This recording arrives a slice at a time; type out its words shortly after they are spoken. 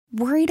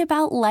Worried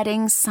about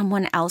letting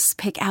someone else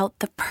pick out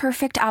the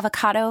perfect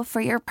avocado for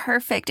your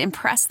perfect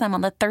impress them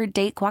on the third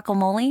date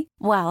guacamole?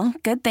 Well,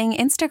 good thing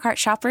Instacart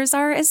shoppers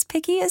are as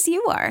picky as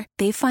you are.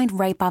 They find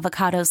ripe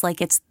avocados like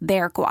it's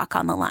their guac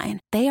on the line.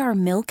 They are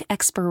milk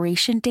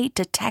expiration date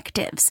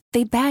detectives.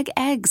 They bag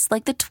eggs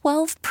like the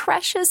 12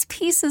 precious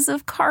pieces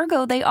of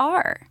cargo they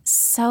are.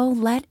 So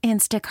let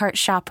Instacart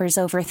shoppers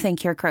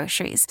overthink your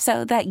groceries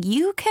so that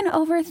you can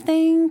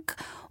overthink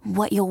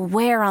what you'll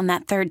wear on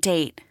that third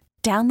date.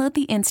 Download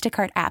the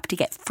Instacart app to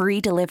get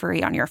free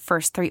delivery on your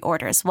first 3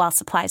 orders while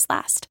supplies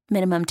last.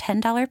 Minimum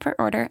 $10 per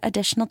order.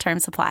 Additional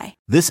terms apply.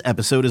 This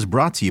episode is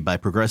brought to you by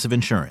Progressive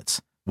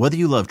Insurance. Whether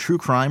you love true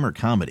crime or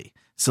comedy,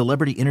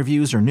 celebrity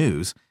interviews or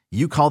news,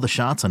 you call the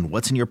shots on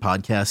what's in your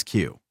podcast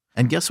queue.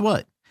 And guess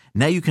what?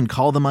 Now you can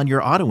call them on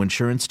your auto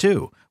insurance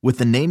too with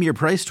the Name Your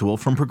Price tool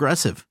from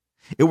Progressive.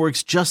 It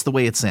works just the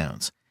way it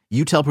sounds.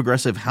 You tell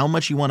Progressive how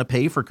much you want to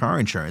pay for car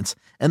insurance,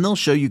 and they'll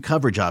show you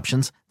coverage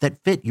options that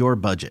fit your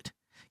budget.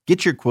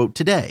 Get your quote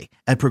today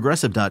at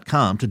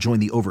Progressive.com to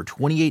join the over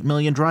 28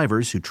 million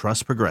drivers who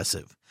trust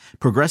Progressive.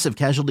 Progressive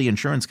Casualty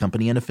Insurance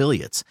Company and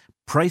Affiliates.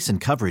 Price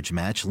and coverage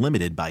match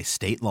limited by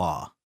state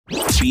law.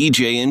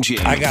 BJ and Jamie.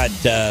 I got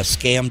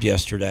scammed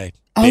yesterday.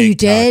 Oh, you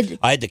did?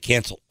 I had to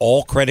cancel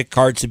all credit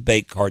cards and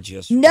bank cards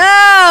yesterday.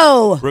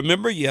 No!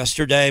 Remember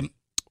yesterday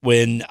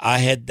when I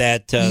had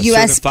that USP,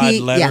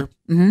 certified letter?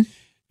 Yeah. Mm-hmm.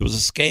 It was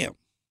a scam.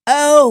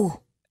 Oh!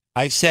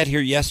 I sat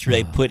here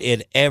yesterday, put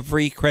in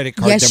every credit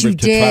card Yes, number you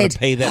to try did. to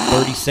pay that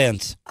 30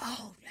 cents.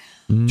 Oh,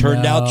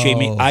 Turned out,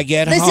 Jamie, I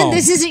get Listen, home.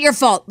 this isn't your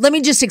fault. Let me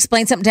just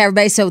explain something to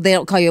everybody so they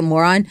don't call you a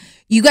moron.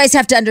 You guys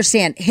have to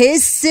understand,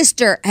 his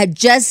sister had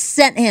just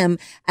sent him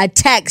a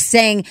text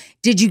saying,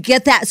 did you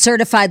get that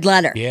certified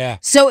letter? Yeah.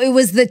 So it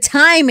was the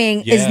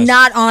timing Yes. is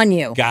not on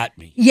you. Got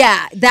me.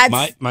 Yeah,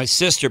 that's... My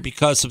sister,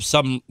 because of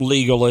some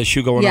legal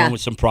issue going on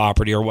with some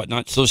property or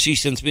whatnot, so she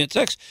sends me a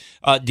text.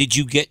 Did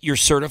you get your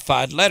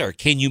certified letter?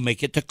 Can you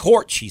make it to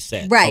court, she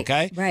said. Right,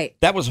 Okay? right.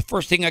 That was the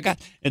first thing I got.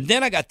 And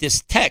then I got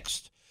this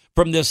text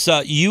from this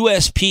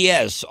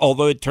USPS,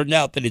 although it turned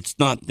out that it's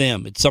not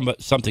them. It's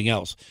something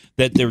else,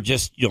 that they're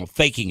just,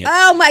 faking it.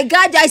 Oh, my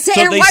God. I say,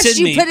 So and they watched send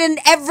you me- put in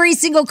every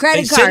single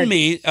credit They card. send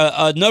me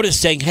a notice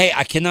saying, hey,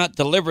 I cannot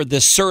deliver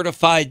this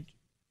certified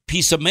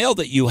piece of mail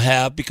that you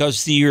have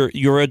because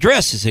your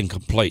address is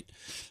incomplete.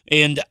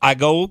 And I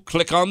go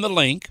click on the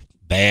link.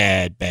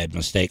 Bad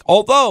mistake.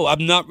 Although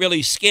I'm not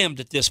really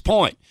scammed at this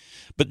point.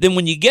 But then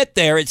when you get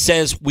there, it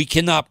says we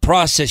cannot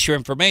process your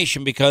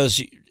information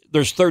because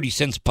there's 30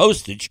 cents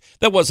postage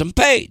that wasn't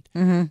paid.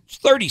 Mm-hmm. It's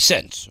 30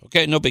 cents.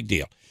 Okay, no big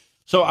deal.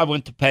 So I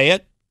went to pay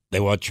it. They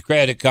want your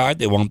credit card.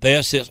 They want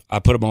this. I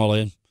put them all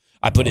in.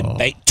 I put in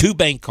 2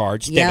 bank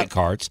cards, debit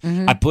cards.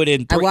 Mm-hmm. I put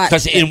in 3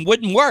 because it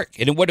wouldn't work.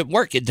 It wouldn't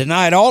work. It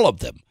denied all of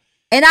them.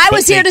 And I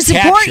was here to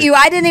support captured- you.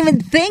 I didn't even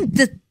think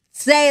to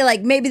say,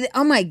 like, maybe,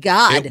 oh, my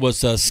God. It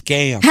was a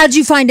scam. How'd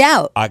you find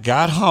out? I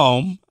got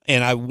home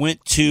and I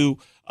went to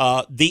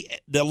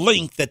the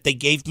link that they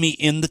gave me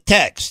in the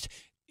text.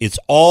 It's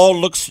all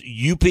looks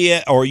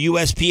UPS or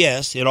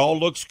USPS. It all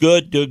looks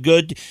good,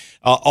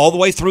 all the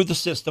way through the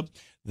system.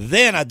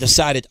 Then I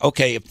decided,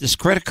 okay, if this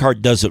credit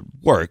card doesn't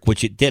work,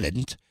 which it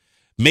didn't,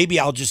 maybe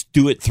I'll just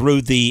do it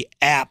through the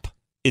app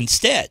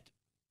instead.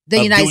 The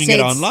of United doing States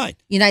it online.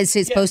 United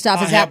States Post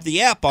Office I have app?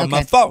 the app on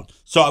my phone.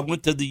 So I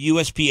went to the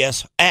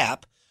USPS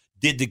app,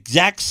 did the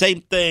exact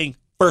same thing.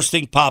 First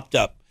thing popped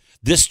up.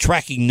 This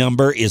tracking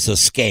number is a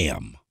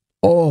scam.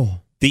 Oh.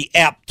 The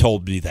app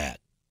told me that.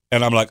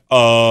 And I'm like,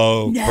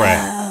 oh,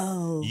 crap.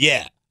 No.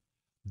 Yeah.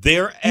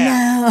 Their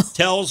app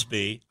tells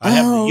me I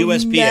have the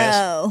USPS.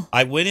 No.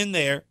 I went in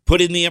there, put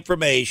in the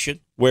information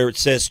where it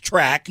says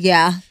track.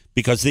 Yeah.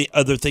 Because the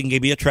other thing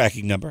gave me a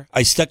tracking number.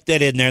 I stuck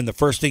that in there, and the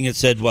first thing it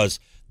said was,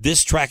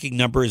 this tracking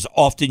number is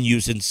often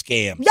used in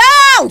scams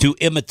No! to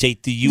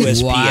imitate the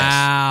USPS.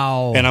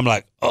 Wow. And I'm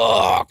like,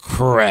 oh,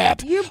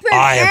 crap. You put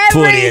I have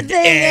put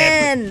everything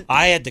in.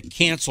 I had to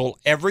cancel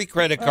every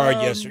credit card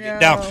yesterday. no.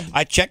 Now,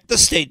 I checked the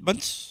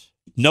statements.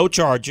 No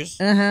charges.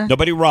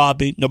 Nobody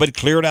robbed me. Nobody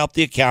cleared out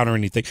the account or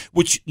anything,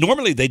 which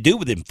normally they do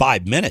within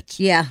 5 minutes.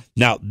 Yeah.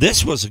 Now,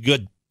 this was a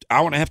good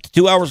hour and a half to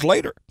 2 hours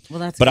later. Well,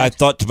 that's But good. I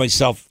thought to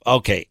myself,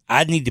 okay,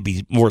 I need to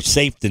be more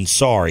safe than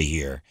sorry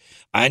here.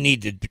 I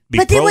need to be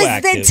But proactive.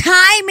 it was the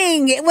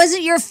timing. It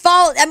wasn't your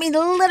fault. I mean,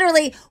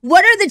 literally,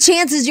 what are the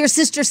chances your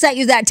sister sent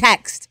you that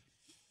text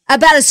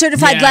about a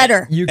certified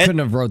letter? You couldn't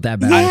have wrote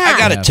that bad. I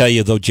got to tell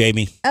you, though,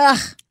 Jamie, Ugh.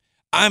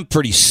 I'm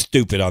pretty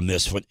stupid on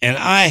this one. And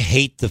I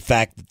hate the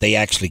fact that they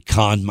actually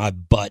conned my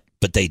butt,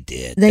 but they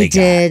did. They got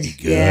did. me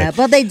good. Yeah,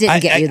 but they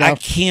didn't get you, though.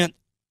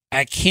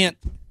 I can't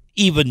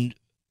even,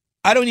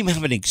 I don't even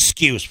have an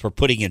excuse for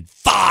putting in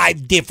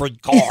 5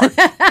 different cards.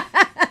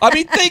 I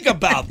mean, think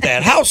about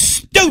that. How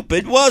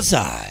stupid was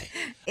I?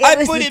 I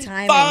was put the in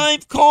timing.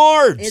 5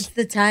 cards. It's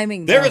the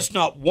timing. There though. is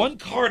not one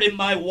card in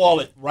my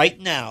wallet right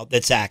now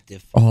that's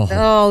active.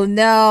 Oh,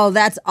 no.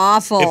 That's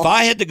awful. If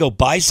I had to go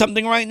buy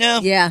something right now,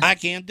 Yeah. I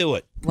can't do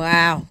it.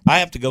 Wow. I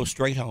have to go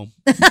straight home.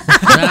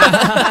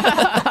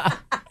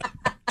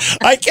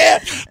 I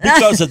can't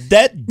because of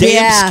that damn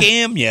Yeah.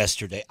 scam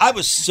yesterday. I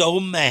was so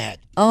mad.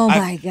 Oh,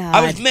 my God.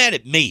 I was mad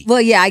at me.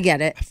 Well, yeah, I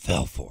get it. I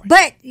fell for it.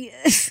 But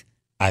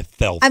I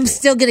fell for I'm it.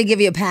 still going to give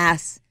you a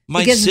pass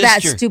My because of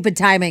that sister- stupid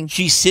timing.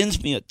 She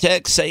sends me a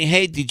text saying,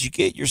 "Hey, did you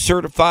get your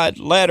certified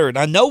letter?" And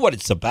I know what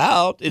it's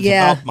about. It's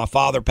Yeah. about my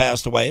father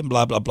passed away and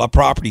blah, blah, blah,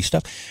 property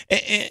stuff.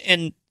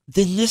 And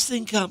then this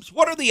thing comes.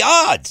 What are the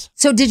odds?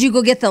 So did you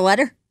go get the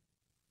letter?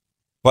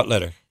 What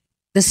letter?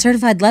 The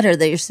certified letter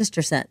that your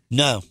sister sent?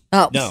 No.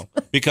 Oh. No.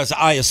 Because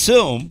I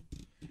assume,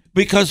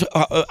 because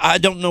I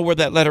don't know where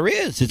that letter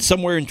is. It's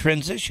somewhere in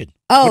transition.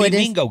 Oh, what it do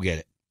you is? mean go get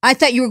it? I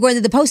thought you were going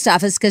to the post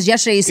office because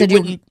yesterday you said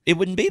It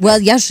wouldn't be there. Well,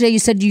 yesterday you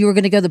said you were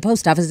going to go to the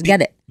post office and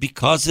get it.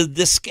 Because of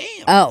the scam.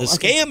 Oh, the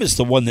okay. scam is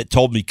the one that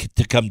told me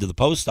to come to the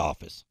post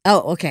office.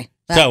 Oh, okay.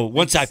 So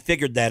once I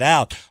figured that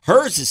out,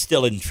 hers is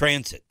still in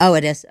transit. Oh,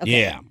 it is.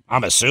 Okay. Yeah,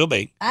 I'm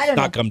assuming. I don't It's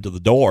not know. come to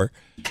the door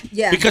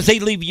Yeah. because they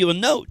leave you a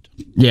note.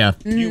 Yeah.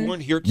 You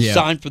weren't here to Yeah.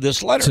 sign for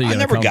this letter. So you I gotta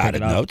never come got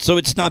pick a it up. note, so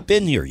it's not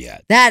been here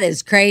yet. That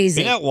is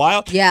crazy. Isn't that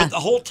wild? Yeah. But the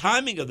whole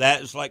timing of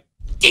that is like,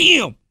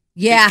 damn.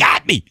 Yeah. You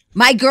got me.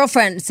 My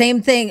girlfriend,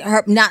 same thing.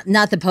 Her not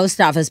the post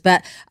office,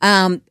 but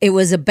it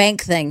was a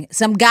bank thing.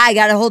 Some guy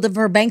got a hold of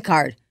her bank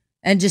card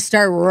and just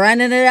started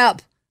running it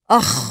up.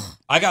 Oh,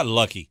 I got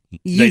lucky.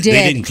 You They did.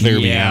 didn't clear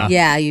me Yeah. out.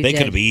 yeah, you They did.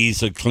 could have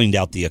easily cleaned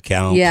out the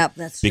account. Yep,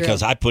 that's true.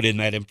 Because I put in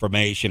that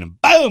information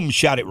and boom,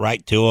 shot it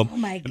right to them. Oh,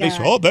 my And they said,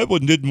 God. "Oh, that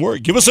one didn't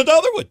work. Give us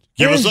another one.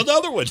 Give us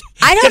another one."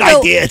 I don't and know.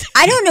 I did.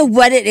 I don't know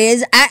what it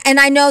is, and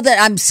I know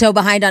that I'm so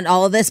behind on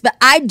all of this, but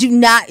I do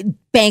not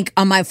bank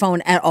on my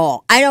phone at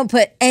all. I don't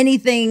put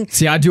anything.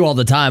 See, I do all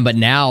the time, but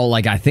now,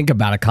 like, I think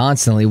about it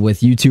constantly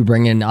with you two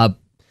bringing up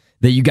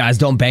that you guys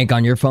don't bank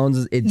on your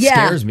phones. It Yeah,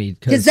 scares me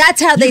 'cause that's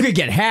how they- you could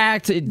get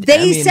hacked.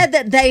 They said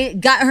that they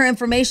got her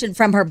information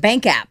from her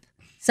bank app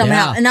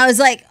somehow, Yeah. and I was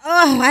like,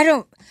 oh, I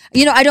don't.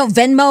 I don't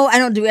Venmo. I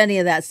don't do any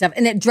of that stuff,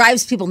 and it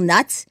drives people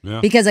nuts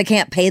because I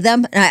can't pay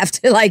them, and I have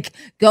to like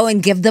go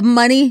and give them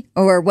money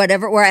or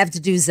whatever, or I have to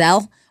do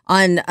Zelle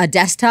on a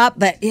desktop.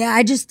 But yeah,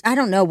 I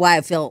don't know why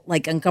I feel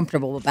like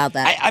uncomfortable about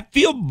that. I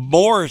feel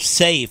more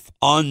safe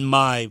on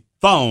my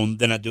phone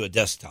than I do a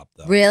desktop,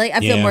 though. Really? I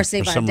feel Yeah, more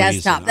safe for on a some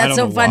desktop. reason. I That's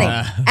don't so know funny.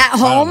 why. At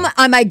home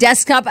on my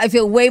desktop, I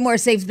feel way more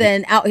safe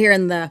than out here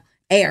in the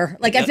air.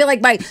 Like I feel like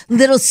my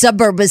little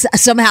suburb is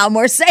somehow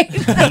more safe.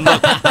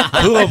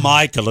 Who am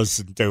I to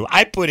listen to?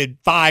 I put in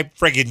 5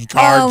 friggin'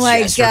 cards Oh, my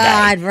yesterday.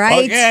 God,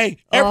 right? Okay,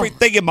 Oh.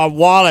 everything in my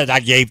wallet I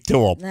gave to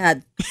them.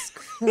 That's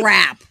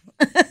crap.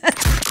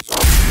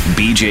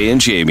 BJ and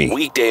Jamie.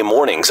 Weekday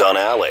mornings on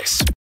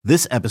Alice.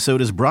 This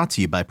episode is brought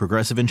to you by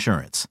Progressive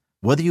Insurance.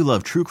 Whether you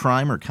love true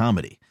crime or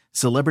comedy,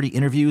 celebrity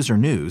interviews or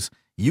news,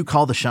 you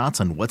call the shots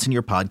on what's in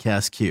your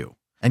podcast queue.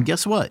 And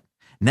guess what?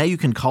 Now you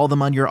can call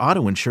them on your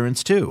auto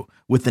insurance too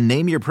with the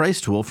Name Your Price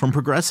tool from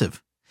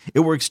Progressive. It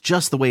works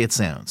just the way it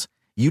sounds.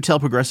 You tell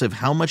Progressive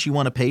how much you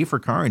want to pay for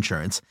car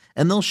insurance,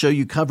 and they'll show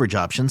you coverage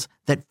options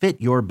that fit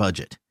your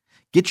budget.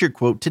 Get your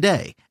quote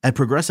today at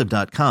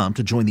Progressive.com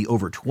to join the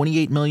over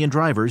 28 million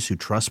drivers who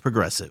trust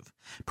Progressive.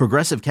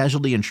 Progressive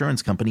Casualty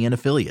Insurance Company and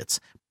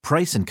Affiliates.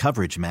 Price and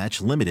coverage match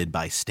limited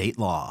by state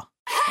law.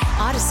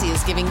 Odyssey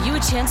is giving you a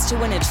chance to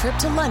win a trip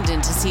to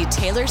London to see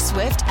Taylor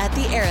Swift at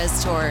the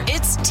Eras Tour.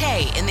 It's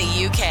Tay in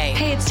the UK.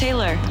 Hey, it's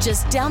Taylor.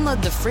 Just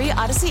download the free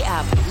Odyssey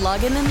app,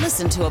 log in and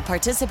listen to a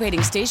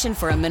participating station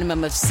for a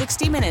minimum of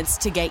 60 minutes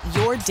to get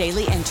your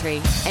daily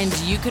entry. And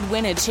you could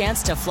win a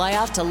chance to fly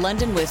off to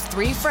London with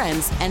 3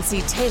 friends and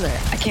see Taylor.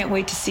 I can't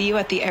wait to see you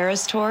at the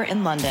Eras Tour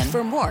in London.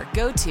 For more,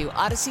 go to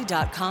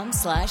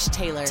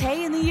odyssey.com/Taylor.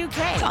 Tay in the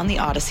UK. On the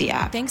Odyssey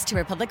app. Thanks to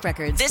Republic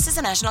Records. This is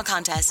a national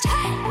contest.